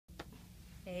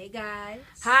Hey guys.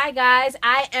 Hi guys,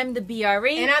 I am the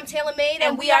B.R.E. And I'm Taylour-Made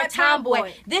and we are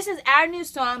TomBoy. This is our new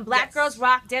song, Black Girls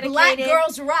Rock, dedicated. Black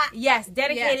Girls Rock. Yes,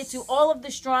 dedicated to all of the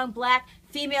strong black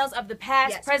females of the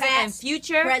past, present, and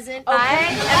future. Present.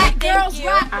 Okay. Black Girls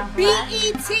Rock.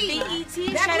 B.E.T. B.E.T.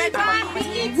 Shout out to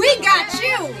B.E.T. We got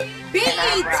you.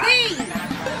 B.E.T.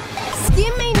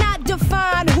 Skin may not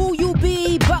define who you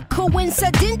be, but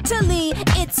coincidentally,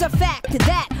 it's a fact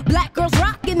that black girls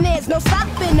rockin', there's no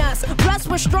stopping us. Plus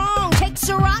we're strong, takes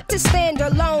a rock to stand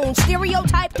alone.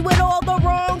 Stereotyped with all the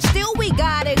wrong, still we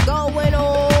got it going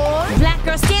on. Black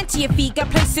girls, stand to your feet, got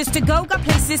places to go, got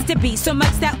places to be. So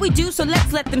much that we do, so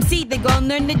let's let them see. They gon'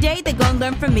 learn today, they gon'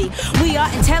 learn from me. We are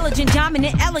intelligent,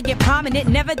 dominant, elegant, prominent,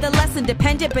 nevertheless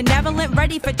independent, benevolent,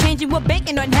 ready for changing. We're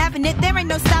banking on having it, there ain't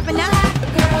no stopping us. Black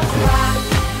girls rock.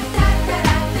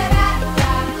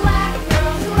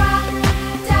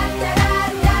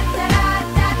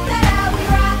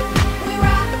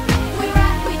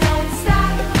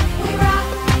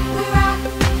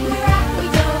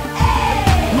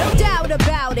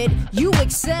 You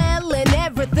excel in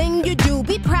everything you do.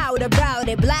 Be proud about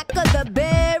it. Blacker the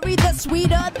berry, the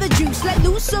sweeter the juice. Let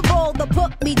loose of all the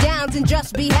put-me-downs and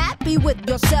just be happy with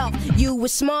yourself. You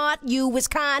was smart, you was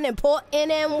kind,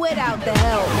 important, and without the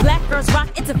help. Black girls rock,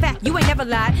 it's a fact, you ain't never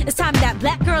lied. It's time that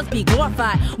black girls be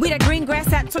glorified. We that green grass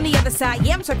that's on the other side.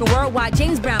 Yeah, I'm circle worldwide,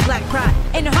 James Brown, Black Pride.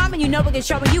 Ain't no harm in you know we can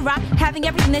show when you rock. Having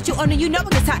everything that you own and you know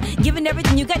it gets hot. Giving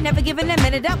everything you got, never giving a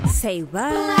minute up. Say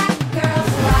what? Black girls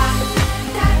rock.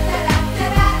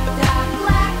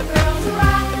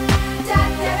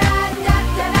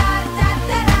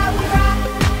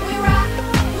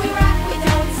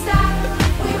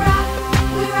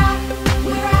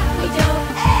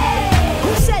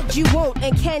 You won't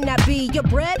and cannot be. You're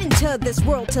bred into this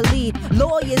world to lead.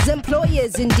 Lawyers,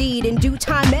 employers, indeed. In due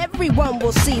time, everyone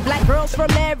will see. Black girls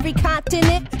from every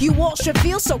continent. You all should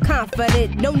feel so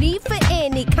confident. No need for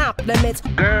any compliments.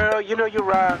 Girl, you know you're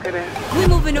rocking it. We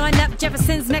moving on up,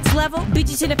 Jefferson's next level. Beat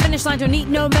you to the finish line, don't need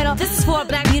no medal. This is for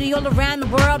black beauty all around the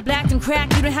world. Black and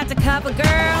crack, you don't have to cover,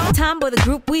 girl. TomBoy, the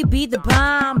group, we be the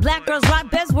bomb. Black girls rock,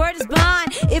 best word is blind.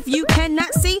 If you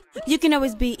cannot see, you can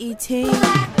always be E.T.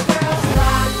 Black girls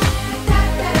rock.